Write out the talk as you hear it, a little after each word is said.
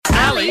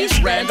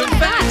Ali's Random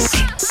Facts.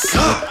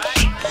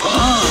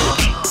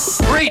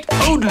 Great,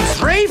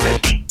 Odin's Raven.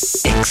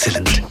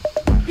 Excellent.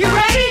 You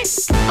ready?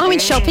 I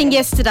went shopping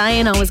yesterday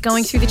and I was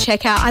going through the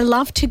checkout. I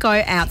love to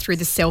go out through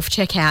the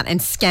self-checkout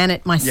and scan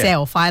it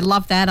myself. I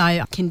love that.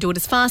 I can do it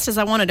as fast as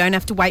I want. I don't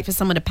have to wait for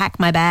someone to pack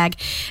my bag.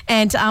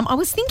 And I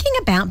was thinking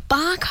about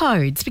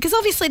barcodes because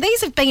obviously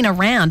these have been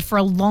around for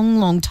a long,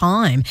 long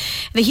time.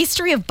 The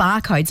history of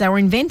barcodes, they were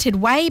invented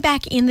way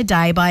back in the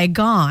day by a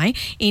guy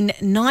in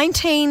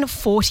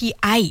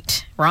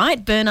 1948,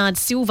 right? Bernard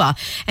Silver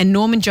and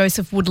Norman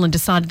Joseph Woodland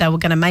decided they were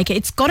going to make it.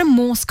 It's got a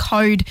Morse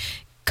code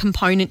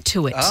component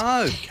to it.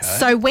 Oh, okay.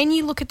 So when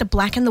you look at the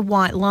black and the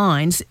white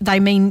lines, they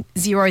mean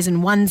zeros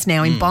and ones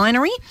now in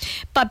binary.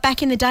 But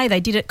back in the day, they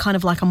did it kind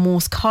of like a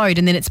Morse code,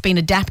 and then it's been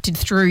adapted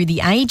through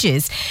the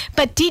ages.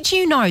 But did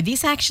you know,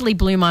 this actually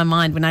blew my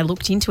mind when I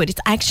looked into it.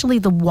 It's actually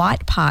the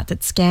white part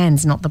that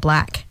scans, not the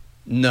black.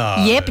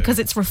 No. Yeah, because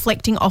it's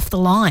reflecting off the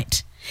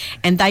light.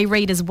 And they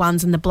read as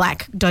ones and the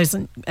black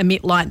doesn't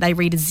emit light. They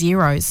read as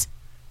zeros.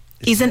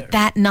 Isn't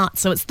that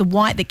nuts? So it's the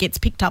white that gets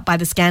picked up by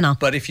the scanner.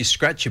 But if you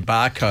scratch your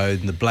barcode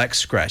and the black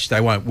scratch,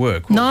 they won't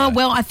work, will No, they?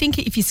 well, I think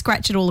if you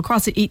scratch it all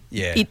across, it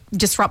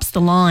disrupts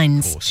the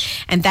lines. Of course.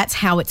 And that's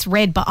how it's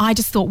read. But I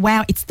just thought,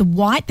 wow, it's the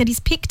white that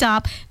is picked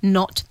up,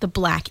 not the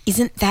black.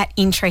 Isn't that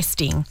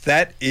interesting?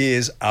 That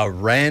is a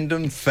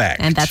random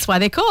fact. And that's why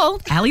they're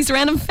called Ali's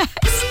Random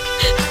Facts.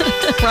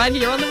 Right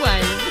here on The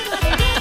Wave.